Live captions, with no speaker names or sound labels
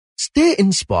Stay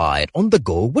inspired on the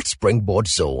go with Springboard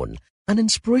Zone, an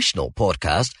inspirational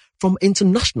podcast from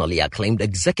internationally acclaimed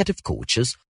executive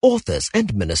coaches, authors,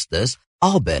 and ministers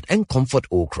Albert and Comfort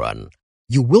Okran.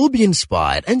 You will be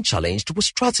inspired and challenged with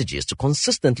strategies to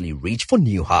consistently reach for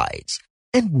new heights.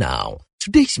 And now,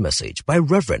 today's message by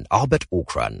Reverend Albert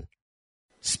Okran.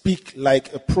 Speak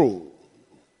like a pro.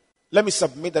 Let me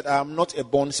submit that I am not a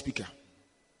born speaker.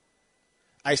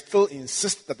 I still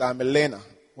insist that I am a learner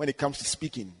when it comes to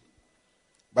speaking.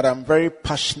 But I'm very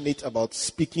passionate about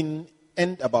speaking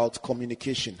and about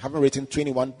communication. Having written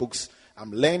 21 books,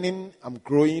 I'm learning, I'm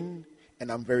growing, and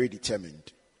I'm very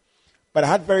determined. But I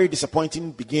had very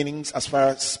disappointing beginnings as far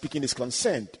as speaking is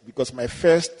concerned, because my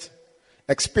first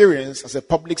experience as a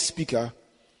public speaker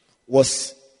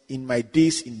was in my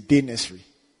days in day nursery.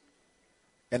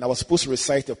 And I was supposed to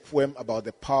recite a poem about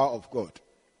the power of God.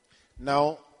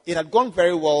 Now, it had gone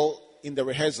very well in the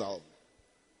rehearsal.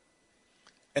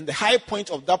 And the high point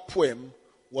of that poem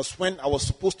was when I was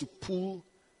supposed to pull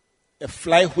a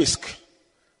fly whisk,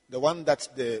 the one that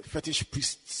the fetish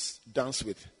priests dance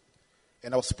with.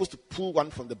 And I was supposed to pull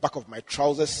one from the back of my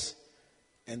trousers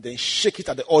and then shake it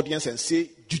at the audience and say,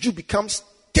 Juju becomes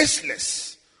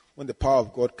tasteless when the power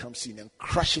of God comes in, and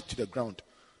crash it to the ground.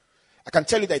 I can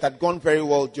tell you that it had gone very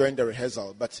well during the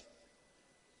rehearsal, but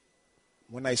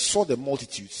when I saw the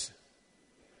multitudes,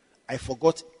 I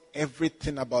forgot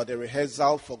everything about the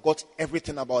rehearsal, forgot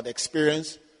everything about the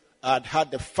experience. I had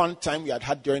had the fun time we had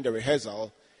had during the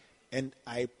rehearsal, and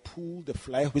I pulled the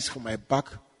fly whisk from my back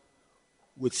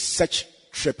with such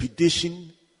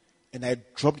trepidation, and I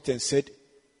dropped it and said,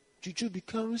 Juju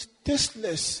becomes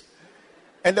tasteless.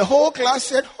 And the whole class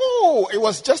said, oh, it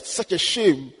was just such a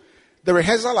shame. The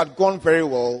rehearsal had gone very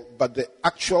well, but the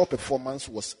actual performance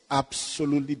was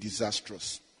absolutely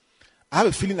disastrous. I have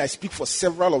a feeling I speak for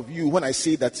several of you when I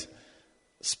say that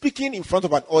speaking in front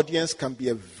of an audience can be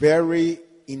a very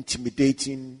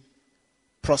intimidating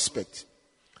prospect.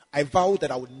 I vowed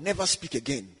that I would never speak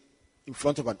again in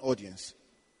front of an audience.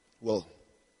 Well,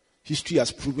 history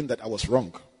has proven that I was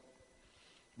wrong.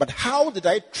 But how did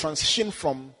I transition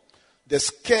from the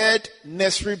scared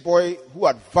nursery boy who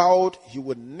had vowed he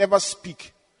would never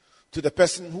speak to the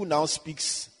person who now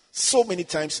speaks so many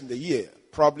times in the year,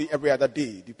 probably every other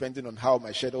day, depending on how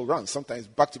my schedule runs, sometimes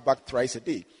back-to-back thrice a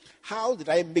day? How did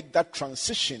I make that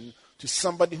transition to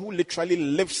somebody who literally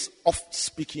lives off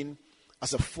speaking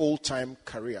as a full-time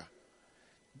career?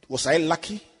 Was I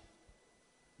lucky?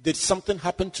 Did something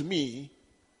happen to me?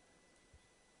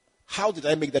 How did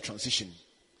I make that transition?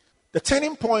 The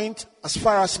turning point as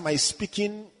far as my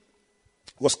speaking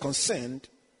was concerned,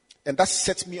 and that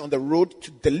set me on the road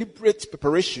to deliberate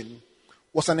preparation,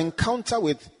 was an encounter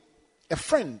with a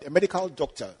friend, a medical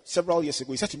doctor, several years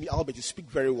ago. He said to me, Albert, you speak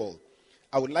very well.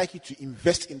 I would like you to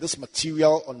invest in this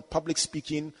material on public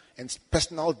speaking and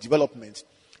personal development.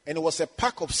 And it was a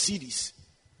pack of CDs.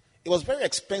 It was very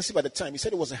expensive at the time. He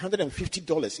said it was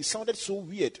 $150. It sounded so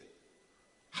weird.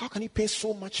 How can you pay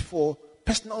so much for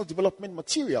personal development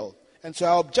material? And so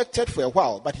I objected for a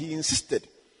while, but he insisted.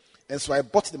 And so I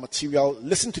bought the material,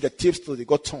 listened to the tapes till they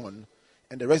got torn,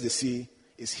 and the rest they say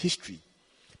is history.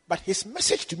 But his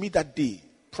message to me that day,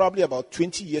 probably about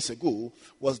 20 years ago,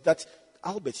 was that,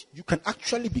 Albert, you can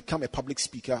actually become a public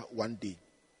speaker one day.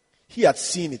 He had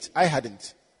seen it. I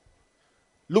hadn't.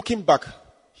 Looking back,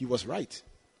 he was right.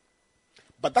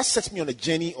 But that set me on a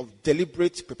journey of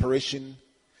deliberate preparation,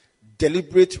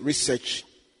 deliberate research,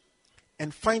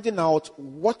 and finding out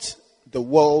what the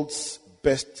world's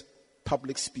best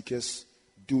public speakers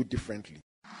do differently.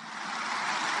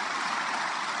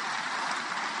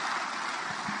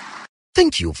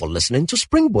 Thank you for listening to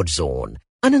Springboard Zone,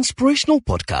 an inspirational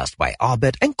podcast by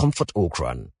Albert and Comfort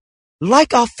Okran.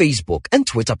 Like our Facebook and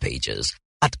Twitter pages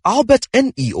at Albert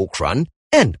N.E. Okran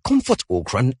and Comfort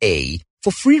Okran A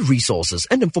for free resources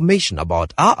and information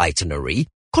about our itinerary,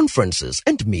 conferences,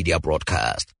 and media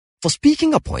broadcast. For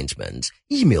speaking appointments,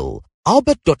 email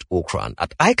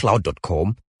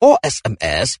albert.okran@icloud.com or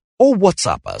SMS or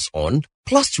WhatsApp us on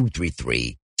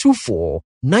 +233 24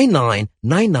 99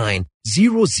 99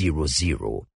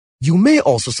 000. You may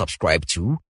also subscribe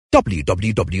to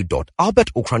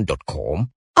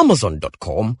www.albertokran.com,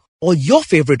 amazon.com, or your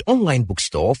favorite online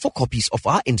bookstore for copies of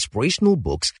our inspirational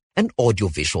books and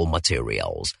audiovisual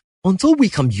materials. Until we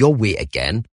come your way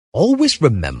again, always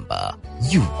remember,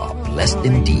 you are blessed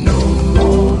indeed.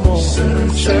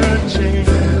 Searching,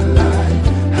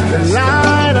 the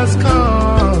light has come.